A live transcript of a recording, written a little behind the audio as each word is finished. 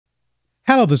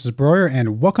Hello, this is Broyar,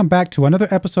 and welcome back to another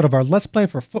episode of our Let's Play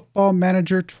for Football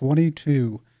Manager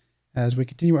 22. As we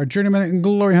continue our Journeyman and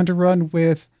Glory Hunter run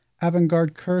with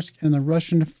AVANGARD KURSK in the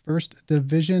Russian First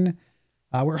Division.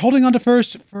 We're holding on to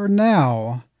first for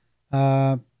now.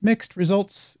 Mixed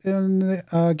results in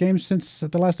the game since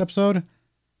the last episode,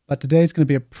 but today's going to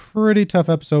be a pretty tough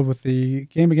episode with the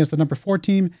game against the number 4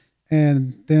 team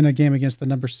and then a game against the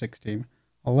number 6 team.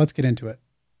 Well, let's get into it.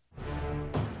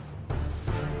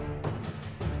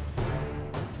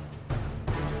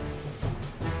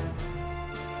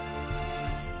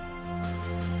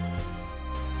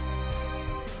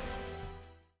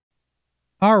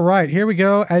 All right, here we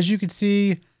go. As you can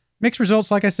see, mixed results.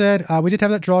 Like I said, we did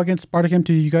have that draw against Spartak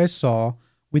M2 you guys saw.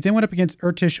 We then went up against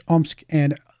Irtish Omsk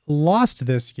and lost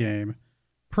this game.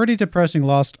 Pretty depressing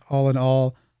loss all in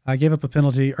all. I gave up a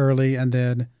penalty early, and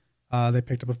then they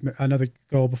picked up another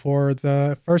goal before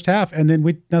the first half, and then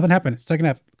nothing happened. Second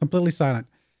half, completely silent.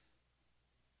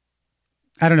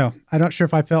 I don't know. I'm not sure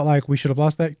if I felt like we should have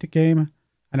lost that game.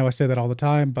 I know I say that all the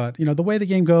time, but you know, the way the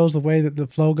game goes, the way that the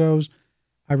flow goes,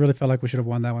 I really felt like we should have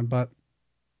won that one, but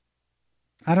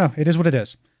I don't know. It is what it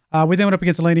is. We then went up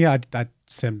against Alania. I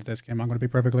simmed this game. I'm going to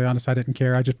be perfectly honest. I didn't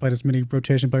care. I just played as many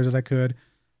rotation players as I could.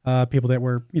 People that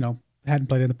were, you know, hadn't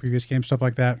played in the previous game, stuff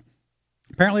like that.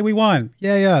 Apparently we won.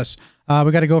 Yay, us.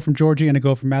 We got a goal from Georgie and a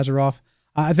goal from Mazarov.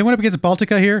 I then went up against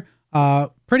Baltica here.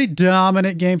 Pretty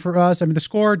dominant game for us. I mean, the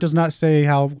score does not say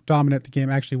how dominant the game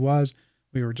actually was.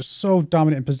 We were just so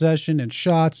dominant in possession and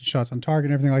shots on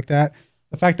target and everything like that.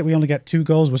 The fact that we only got 2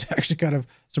 goals was actually kind of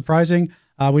surprising.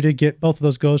 We did get both of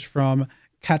those goals from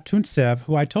Katuntsev,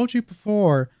 who I told you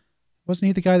before, wasn't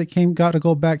he the guy that got a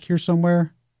goal back here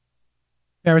somewhere?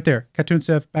 Yeah, right there.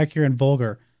 Katuntsev back here in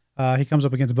Volgar. He comes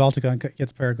up against Baltica and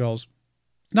gets a pair of goals.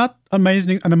 It's not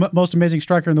amazing, the most amazing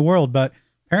striker in the world, but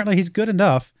apparently he's good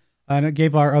enough, and it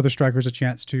gave our other strikers a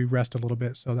chance to rest a little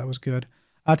bit, so that was good.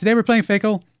 Today we're playing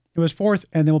Fakel, who is 4th,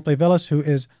 and then we'll play Velas, who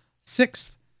is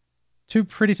 6th. 2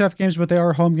 pretty tough games, but they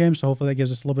are home games, so hopefully that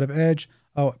gives us a little bit of edge.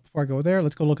 Oh, before I go there,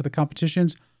 let's go look at the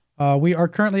competitions. We are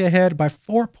currently ahead by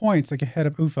 4 points, like ahead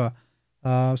of Ufa.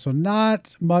 So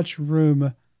not much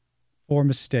room for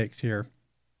mistakes here.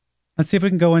 Let's see if we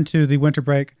can go into the winter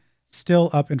break still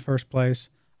up in first place.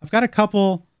 I've got a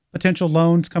couple potential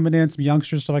loans coming in, some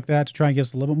youngsters, stuff like that, to try and give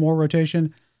us a little bit more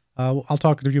rotation. I'll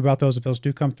talk to you about those if those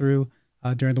do come through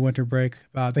during the winter break.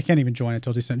 They can't even join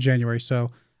until January,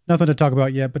 so nothing to talk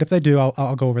about yet, but if they do,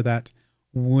 I'll go over that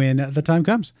when the time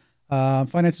comes.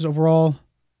 Finances overall,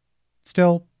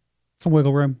 still some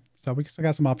wiggle room, so we still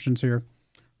got some options here.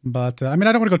 But, I mean,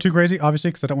 I don't want to go too crazy, obviously,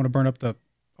 because I don't want to burn up the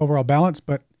overall balance,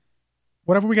 but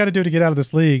whatever we got to do to get out of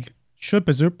this league should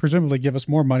presumably give us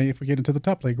more money if we get into the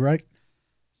top league, right?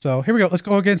 So here we go. Let's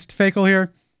go against Fakel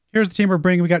here. Here's the team we're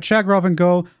bringing. We got Chagrov and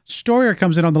Go. Stoyer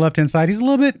comes in on the left-hand side. He's a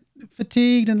little bit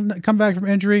fatigued and come back from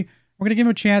injury. We're going to give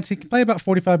him a chance. He can play about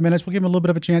 45 minutes. We'll give him a little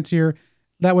bit of a chance here.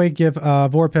 That way, give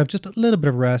Vorpev just a little bit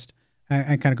of rest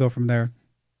and kind of go from there.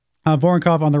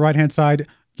 Vorenkov on the right-hand side,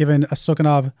 giving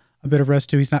Sukhanov a bit of rest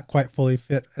too. He's not quite fully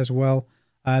fit as well.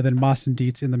 Then Moss and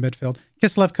Dietz in the midfield.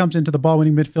 Kislev comes into the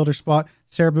ball-winning midfielder spot.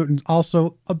 Sarabutin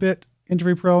also a bit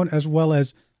injury-prone, as well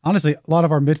as, honestly, a lot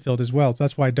of our midfield as well. So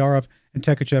that's why Darov and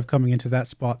Tekachev coming into those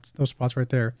spots right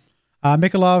there.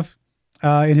 Mikolov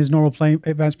in his normal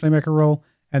advanced playmaker role.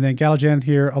 And then Galajan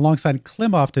here alongside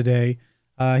Klimov today.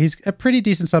 He's a pretty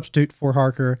decent substitute for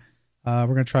Harker. We're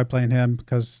going to try playing him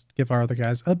because give our other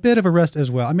guys a bit of a rest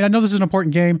as well. I mean, I know this is an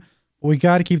important game, but we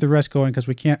got to keep the rest going because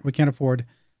we can't afford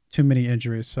too many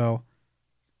injuries. So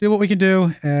do what we can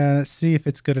do and see if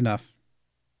it's good enough.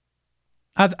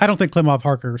 I don't think Klimov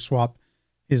Harker swap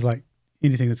is like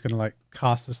anything that's going to like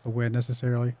cost us the win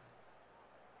necessarily.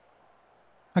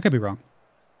 I could be wrong.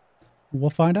 We'll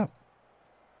find out.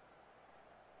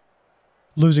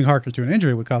 Losing Harker to an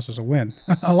injury would cost us a win.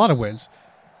 A lot of wins.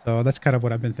 So that's kind of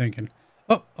what I've been thinking.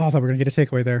 Oh, I thought we were going to get a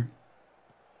takeaway there.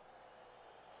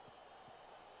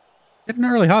 Getting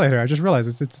an early highlight here. I just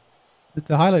realized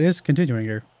the highlight is continuing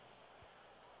here.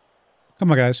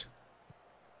 Come on, guys.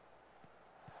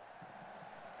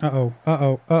 Uh-oh.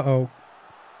 Uh-oh. Uh-oh.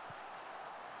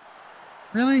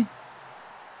 Really?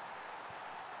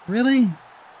 Really?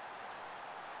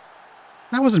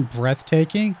 That wasn't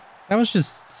breathtaking. That was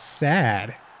just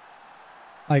sad.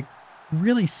 Like,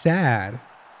 really sad.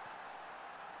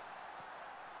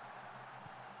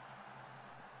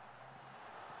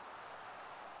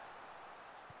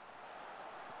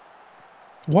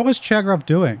 What was Chagrov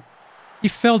doing? He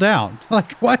fell down.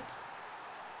 Like, what?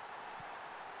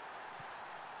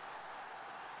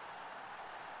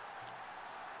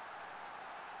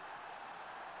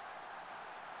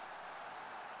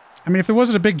 I mean, if there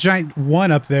wasn't a big giant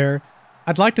one up there,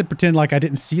 I'd like to pretend like I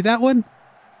didn't see that one,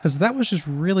 because that was just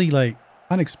really, like,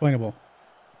 unexplainable.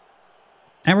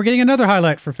 And we're getting another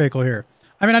highlight for Fakel here.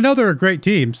 I mean, I know they're a great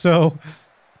team, so...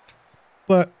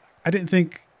 But I didn't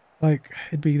think, like,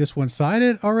 it'd be this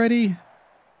one-sided already.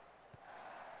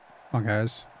 Come on,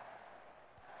 guys.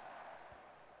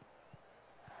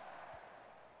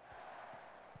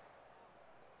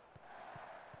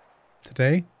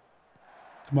 Today?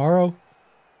 Tomorrow?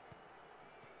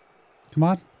 Come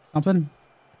on, something.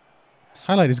 This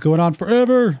highlight is going on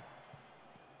forever.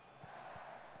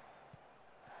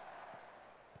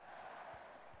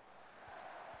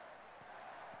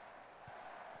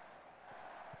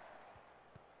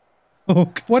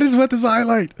 Oh, what is with this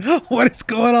highlight? What is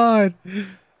going on?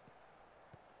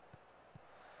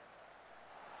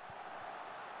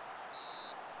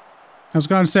 I was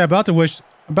going to say about to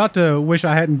wish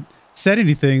I hadn't said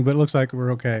anything, but it looks like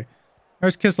we're okay.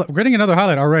 There's Kislev. We're getting another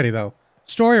highlight already, though.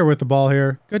 Stoyer with the ball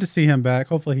here. Good to see him back.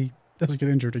 Hopefully he doesn't get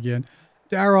injured again.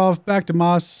 Darov back to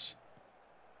Moss.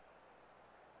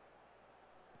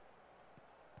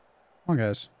 Come on,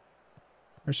 guys.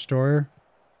 There's Stoyer.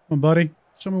 Come on, buddy.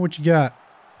 Show me what you got.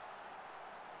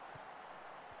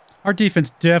 Our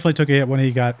defense definitely took a hit when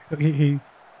he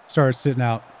started sitting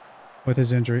out with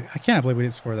his injury. I can't believe we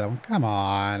didn't score that one. Come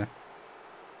on.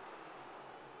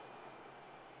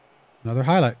 Another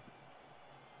highlight.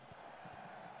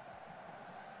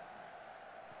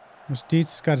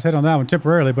 Dietz got his head on that one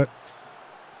temporarily, but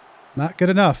not good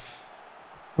enough.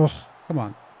 Oh, come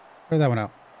on. Clear that one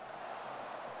out.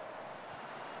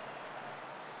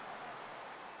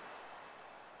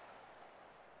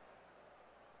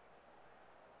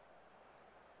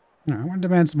 All right, I want to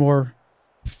demand some more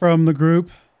from the group.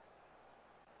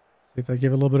 See if they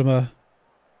give a little bit of a,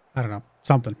 I don't know,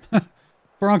 something.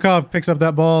 Voronkov picks up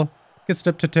that ball, gets it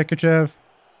up to Tekachev.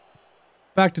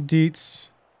 Back to Dietz.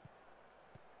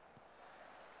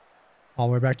 All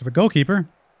the way back to the goalkeeper.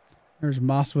 There's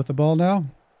Moss with the ball now.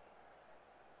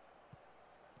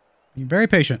 Being very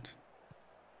patient.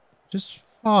 Just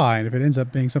fine if it ends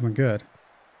up being something good.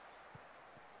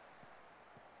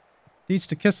 Dietz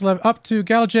to Kislev, up to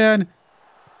Galajan.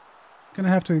 Gonna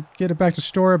have to get it back to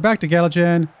Storer, back to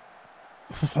Galajan.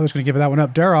 I was gonna give that one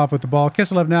up. Darov with the ball.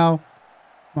 Kislev now.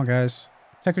 Come on, guys.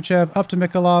 Tekachev up to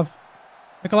Mikolov.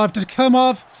 Mikolov to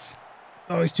Klimov.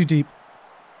 Oh, he's too deep.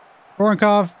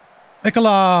 Voronkov.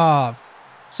 Mikolov.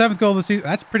 7th goal of the season.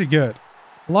 That's pretty good.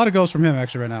 A lot of goals from him,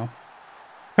 actually, right now.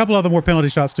 A couple of them were penalty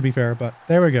shots, to be fair, but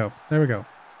there we go. There we go.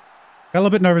 Got a little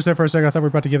bit nervous there for a second. I thought we were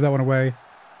about to give that one away.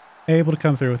 Able to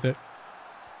come through with it.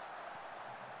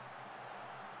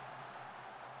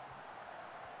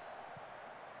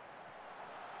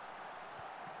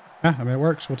 Yeah, I mean, it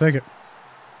works. We'll take it.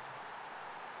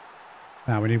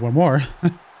 Now we need one more.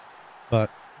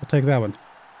 But we'll take that one.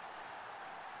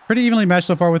 Pretty evenly matched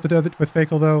so far with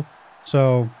Fakel, though.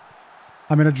 So,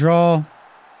 I'm in a draw.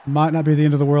 Might not be the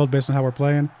end of the world based on how we're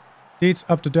playing. Dietz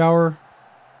up to Dower.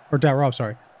 Or Dowerov,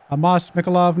 sorry. Moss,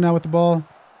 Mikolov now with the ball.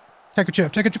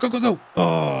 Tekachev, go, go, go.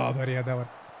 Oh, I thought he had that one.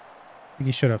 I think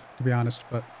he should have, to be honest,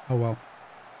 but oh well.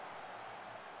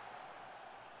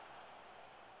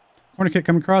 Corner kick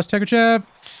coming across. Tekachev.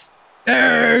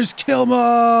 There's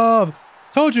Klimov.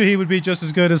 Told you he would be just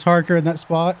as good as Harker in that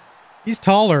spot. He's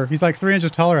taller. He's like 3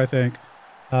 inches taller, I think.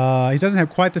 He doesn't have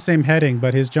quite the same heading,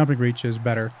 but his jumping reach is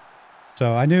better.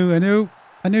 So I knew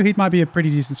he might be a pretty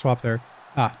decent swap there.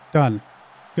 Ah, done.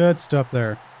 Good stuff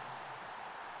there.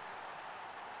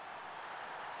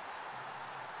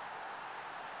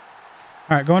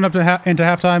 All right, going up to into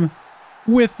halftime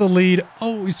with the lead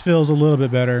always feels a little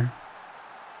bit better.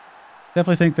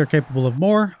 Definitely think they're capable of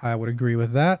more. I would agree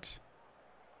with that.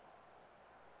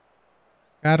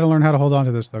 Gotta learn how to hold on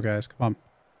to this, though, guys. Come on.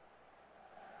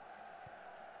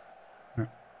 All right.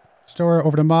 Storer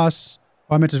over to Moss.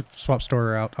 Oh, I meant to swap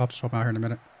Storer out. I'll have to swap him out here in a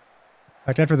minute. In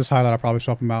fact, after this highlight, I'll probably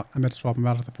swap him out. I meant to swap him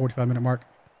out at the 45-minute mark.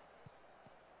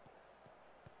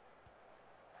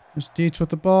 There's Dietz with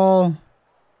the ball.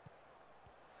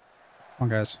 Come on,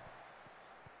 guys.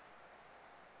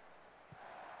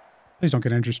 Please don't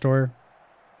get injured, Storer.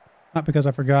 Not because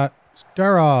I forgot. It's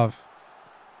Darov.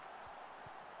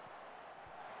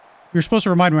 You're supposed to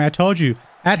remind me. I told you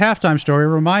at halftime, Story.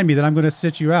 Remind me that I'm going to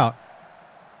sit you out.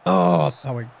 Oh,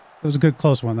 it was a good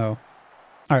close one, though.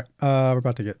 All right, we're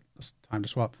about to get time to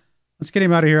swap. Let's get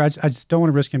him out of here. I just don't want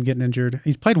to risk him getting injured.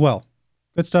 He's played well.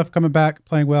 Good stuff coming back,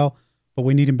 playing well, but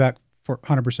we need him back for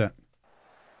 100%.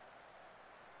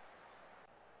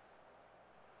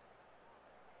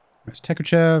 There's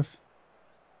Tekachev.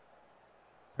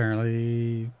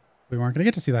 Apparently, we weren't going to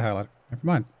get to see that highlight. Never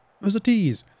mind. It was a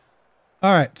tease.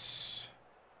 All right.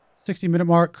 60-minute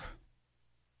mark.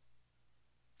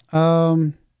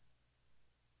 Honestly,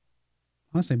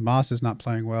 Moss is not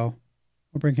playing well.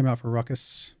 We'll bring him out for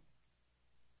Ruckus.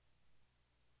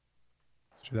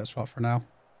 Let's do that swap for now.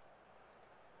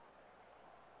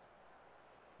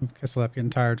 Kislev getting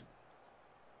tired.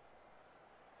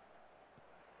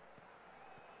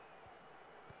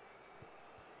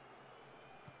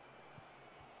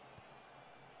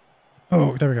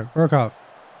 Oh, there we go. Gorkov.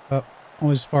 Up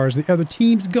only as far as the other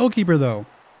team's goalkeeper, though.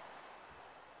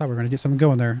 Thought we were going to get something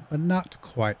going there, but not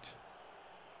quite.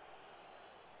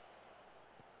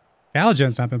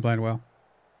 Galajan's not been playing well.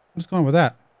 What's going on with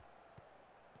that?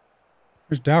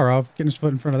 Here's Daurov getting his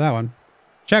foot in front of that one.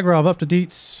 Chagrov up to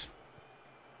Dietz.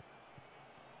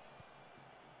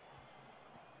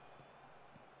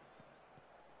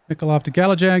 Nikolov to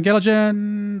Galajan.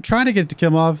 Galajan trying to get it to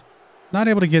Klimov. Not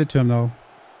able to get it to him, though.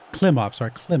 Klimov,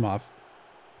 sorry. Klimov.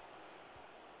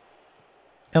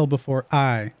 L before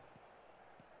I.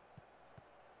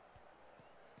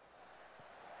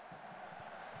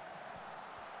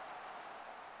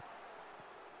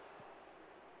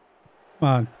 Come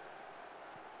on.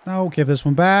 No, give this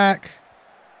one back.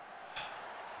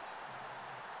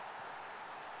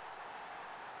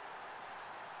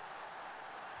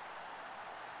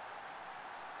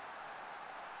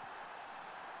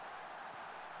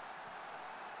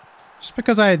 Just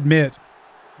because I admit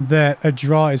that a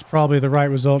draw is probably the right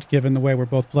result given the way we're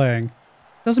both playing,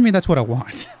 doesn't mean that's what I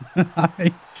want.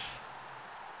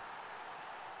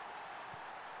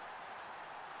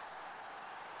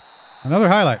 Another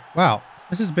highlight. Wow.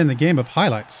 This has been the game of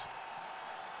highlights.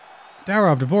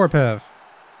 Daurov to Voropev.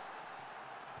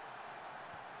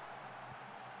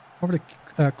 Over to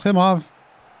Klimov.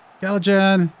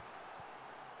 Galajan.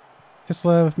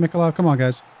 Kislev. Mikolov. Come on,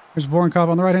 guys. There's Voronkov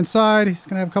on the right-hand side. He's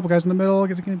going to have a couple guys in the middle.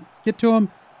 He's going to get to him.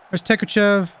 There's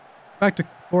Tekachev. Back to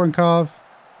Voronkov.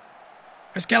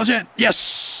 There's Galajan.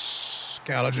 Yes!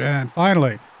 Galajan.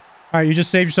 Finally. All right, you just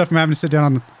saved yourself from having to sit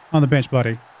down on the bench,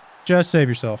 buddy. Just save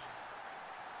yourself.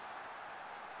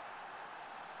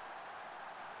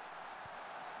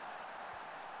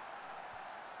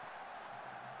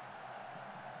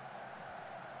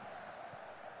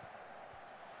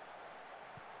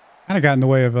 Kind of got in the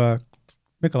way of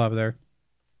Mikolov there.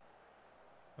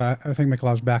 But I think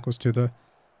Mikolov's back was to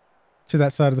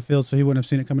that side of the field, so he wouldn't have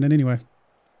seen it coming in anyway.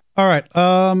 All right.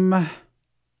 Well,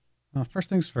 first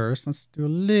things first, let's do a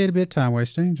little bit of time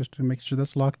wasting just to make sure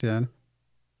that's locked in.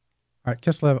 All right,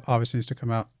 Kislev obviously needs to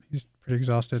come out. He's pretty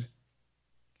exhausted.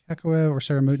 Kekaev or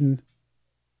Saramutin.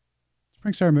 Let's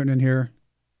bring Saramutin in here.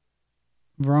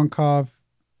 Voronkov.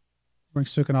 Bring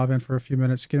Sukhanov in for a few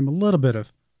minutes. Get him a little bit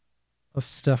of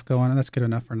stuff going, and that's good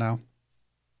enough for now.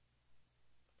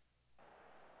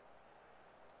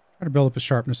 Try to build up his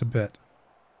sharpness a bit.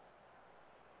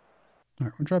 All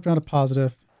right, we'll drop down to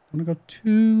positive. I want to go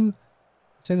too...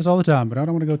 I say this all the time, but I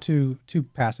don't want to go too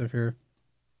passive here.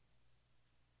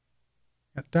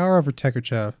 Got Daurov or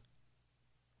Tekachev.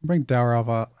 Bring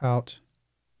Daurov out.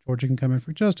 Georgie can come in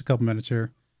for just a couple minutes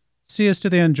here. See us to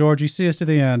the end, Georgie. See us to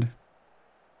the end.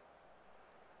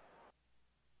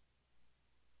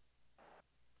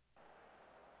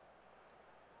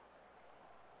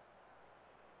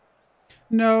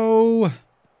 No,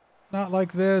 not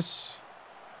like this.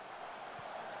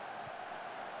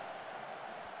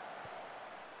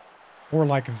 Or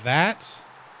like that.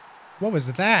 What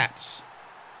was that?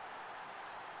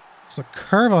 It's a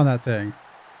curve on that thing.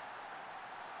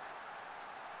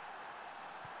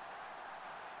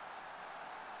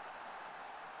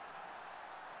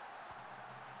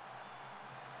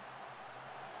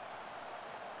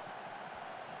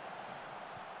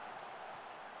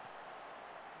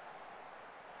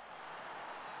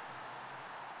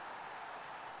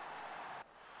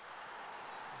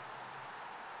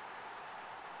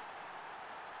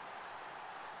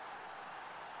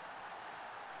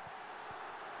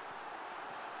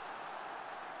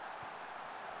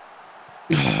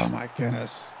 Oh my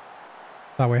goodness.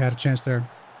 Thought we had a chance there.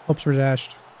 Hopes were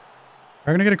dashed.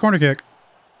 We're going to get a corner kick.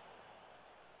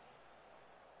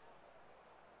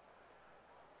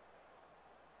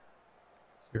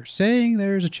 You're saying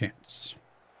there's a chance.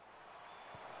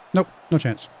 Nope, no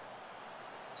chance.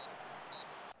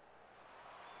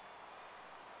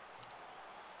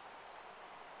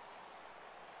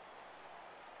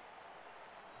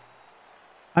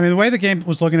 I mean, the way the game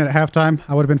was looking at halftime,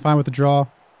 I would have been fine with the draw.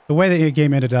 The way the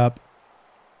game ended up,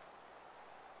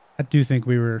 I do think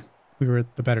we were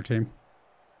the better team.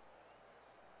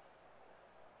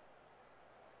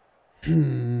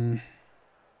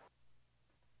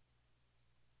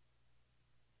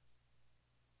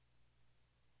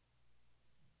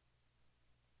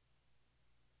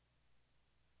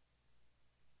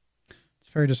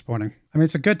 very disappointing. I mean,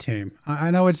 it's a good team.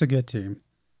 I know it's a good team.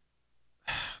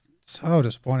 So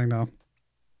disappointing, though.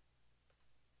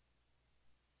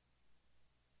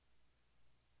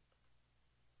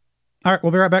 All right,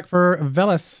 we'll be right back for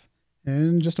Veles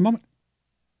in just a moment.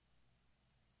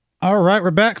 All right, we're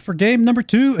back for game number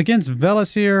 2 against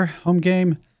Veles here. Home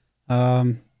game.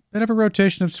 Bit of a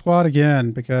rotation of squad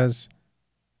again because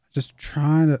just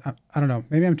trying to, I don't know,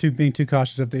 maybe I'm being too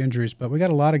cautious of the injuries, but we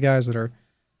got a lot of guys that are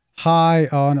high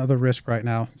on the risk right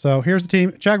now. So here's the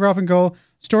team. Chagroff in goal.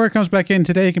 Story comes back in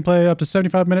today. He can play up to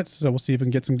 75 minutes, so we'll see if we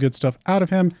can get some good stuff out of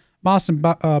him. Mas and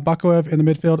Bakoev in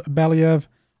the midfield. Baliev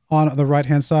on the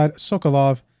right-hand side.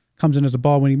 Sokolov comes in as a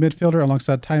ball-winning midfielder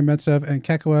alongside Tymetsev and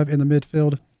Kakoev in the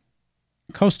midfield.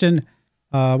 Kostin,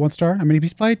 1 star. I mean,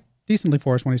 he's played decently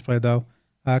for us when he's played, though.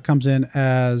 Comes in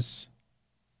as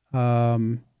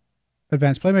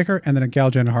advanced playmaker, and then a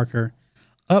Galjan and Harker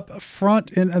up front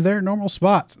in their normal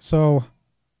spots. So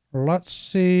let's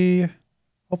see.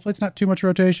 Hopefully it's not too much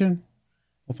rotation.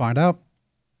 We'll find out.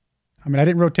 I mean, I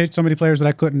didn't rotate so many players that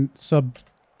I couldn't sub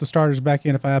the starters back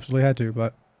in if I absolutely had to,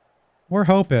 but we're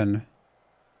hoping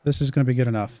this is going to be good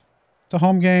enough. It's a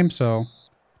home game, so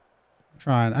I'm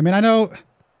trying. I mean, I know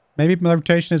maybe my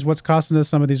rotation is what's costing us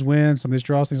some of these wins, some of these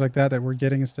draws, things like that we're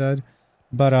getting instead.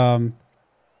 But I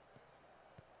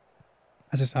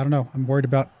don't know. I'm worried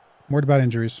about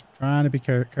injuries. Trying to be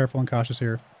careful and cautious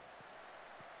here.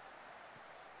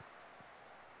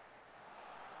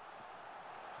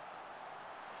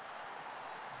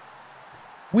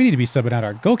 We need to be subbing out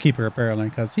our goalkeeper apparently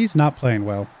because he's not playing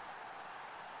well.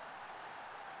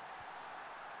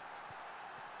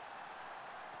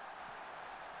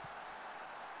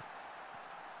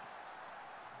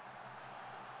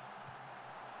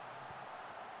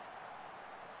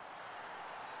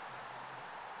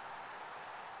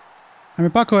 I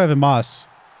mean, Bakoev and Moss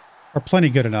are plenty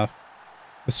good enough.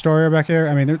 The Stoyer back there,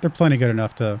 I mean, they're plenty good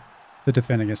enough to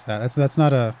defend against that. That's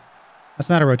not a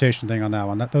rotation thing on that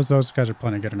one. Those guys are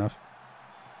plenty good enough.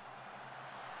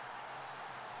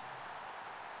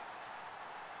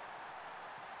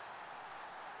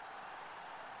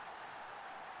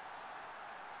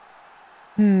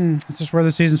 Is this where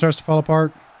the season starts to fall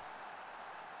apart?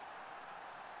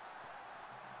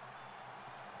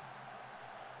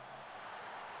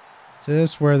 Is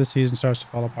this where the season starts to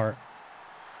fall apart?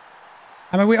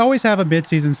 I mean, we always have a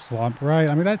mid-season slump, right?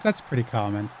 I mean, that's pretty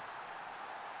common.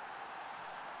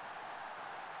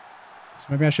 So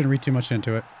maybe I shouldn't read too much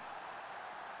into it.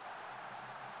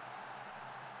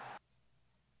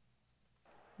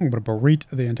 I'm going to berate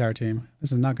the entire team.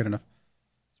 This is not good enough.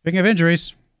 Speaking of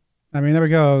injuries, I mean, there we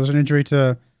go. There's an injury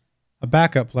to a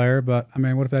backup player, but I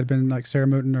mean, what if that had been like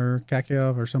Saramutin or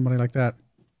Kakiev or somebody like that?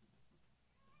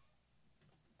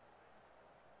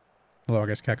 Although I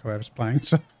guess Kakoev is playing,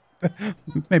 so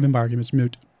maybe my argument's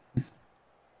moot. Come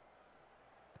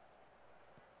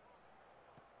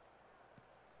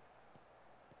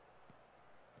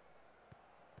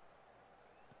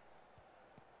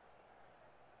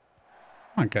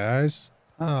on, guys.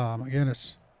 Oh, my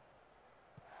goodness.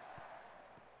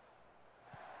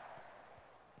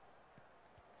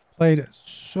 Played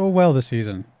so well this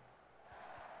season.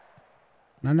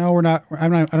 I know I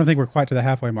don't think we're quite to the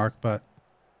halfway mark, but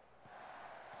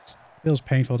it feels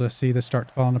painful to see this start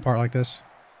falling apart like this.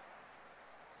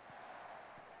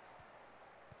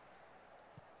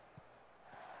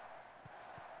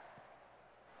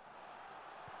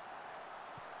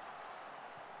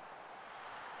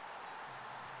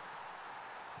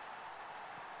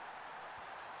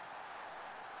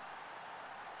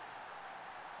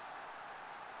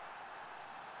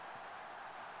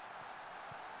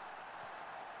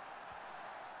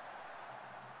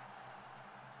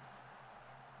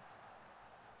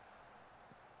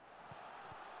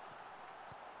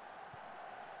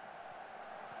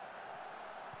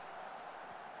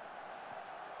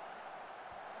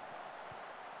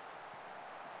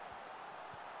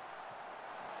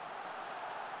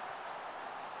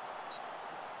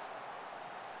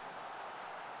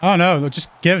 Oh no, just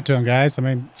give it to him, guys. I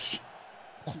mean,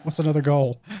 what's another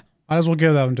goal? Might as well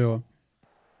give that one to him.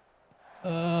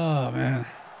 Oh, man.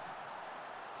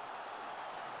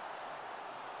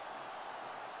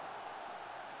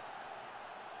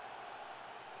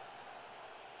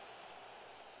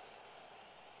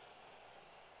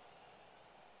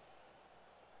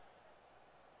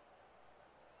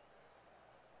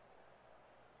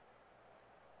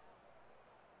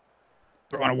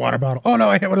 Throwing a water bottle. Oh no,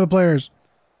 I hit one of the players.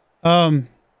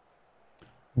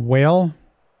 Well,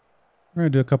 we're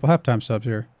going to do a couple halftime subs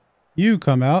here. You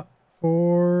come out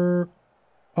for...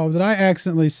 Oh, did I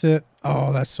accidentally sit?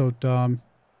 Oh, that's so dumb.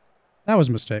 That was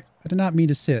a mistake. I did not mean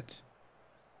to sit.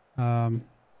 Whatever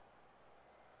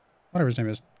his name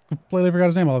is. Completely forgot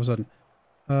his name all of a sudden.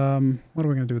 What are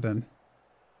we going to do then?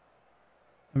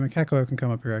 I mean, Kako can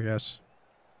come up here, I guess.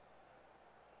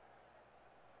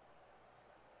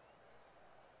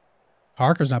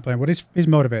 Harker's not playing. What he's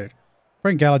motivated.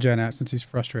 Bring Galajan out since he's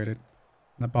frustrated.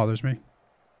 That bothers me.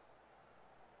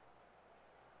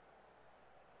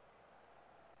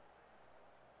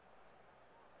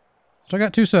 So I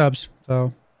got 2 subs, so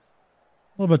a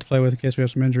little bit to play with in case we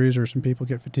have some injuries or some people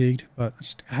get fatigued. But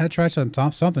I had to try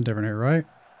something different here, right?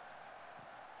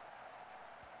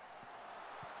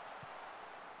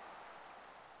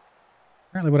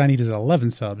 Apparently what I need is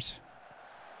 11 subs.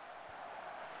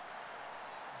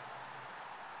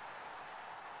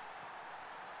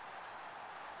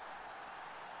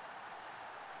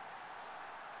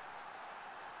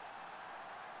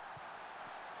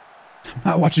 I'm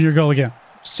not watching your goal again.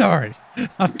 Sorry.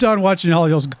 I'm done watching all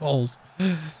y'all's goals.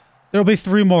 There'll be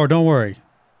 3 more, don't worry.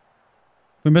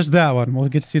 We missed that one. We'll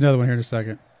get to see another one here in a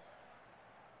second.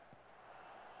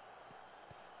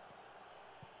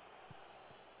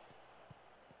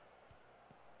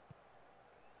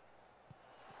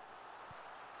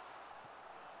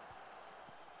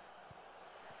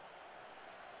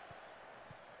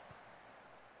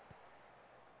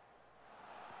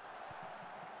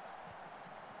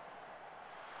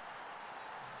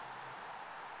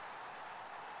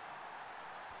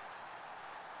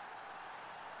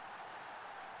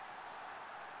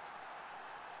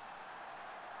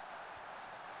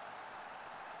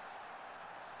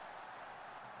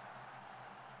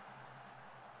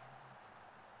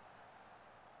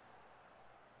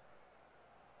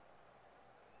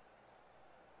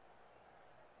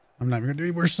 I'm not even going to do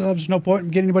any more subs. No point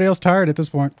in getting anybody else tired at this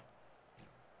point.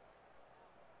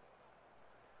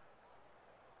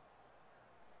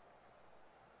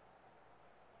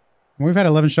 We've had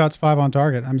 11 shots, 5 on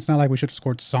target. I mean, it's not like we should have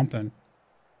scored something.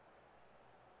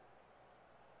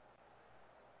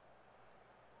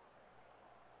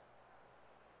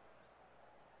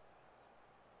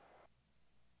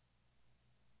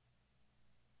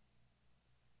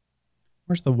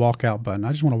 Where's the walkout button?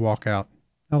 I just want to walk out.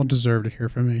 I don't deserve to hear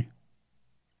from me.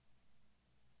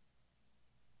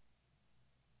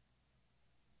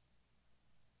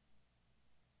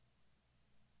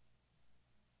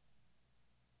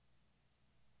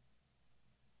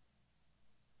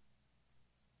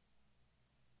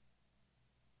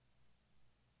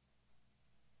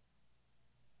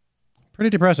 Pretty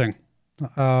depressing.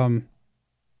 I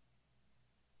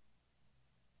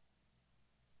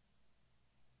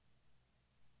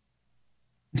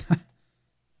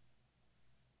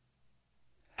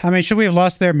mean, should we have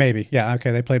lost there? Maybe. Yeah,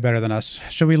 okay, they played better than us.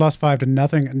 Should we lost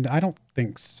 5-0? I don't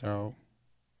think so.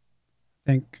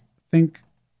 Think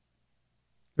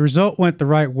the result went the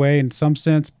right way in some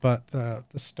sense, but the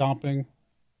stomping,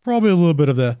 probably a little bit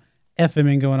of the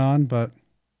FMing going on, but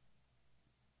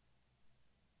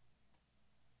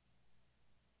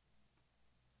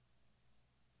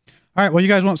all right, well, you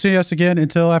guys won't see us again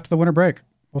until after the winter break.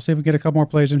 We'll see if we get a couple more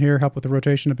plays in here, help with the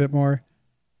rotation a bit more.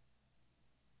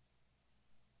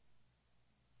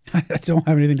 I don't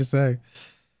have anything to say.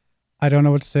 I don't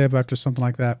know what to say about just something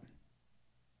like that.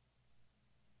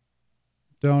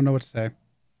 Don't know what to say.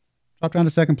 Drop down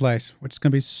to 2nd place, which is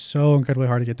going to be so incredibly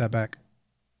hard to get that back.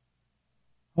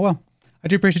 Oh well. I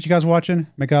do appreciate you guys watching.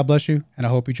 May God bless you, and I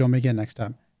hope you join me again next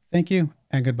time. Thank you,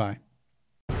 and goodbye.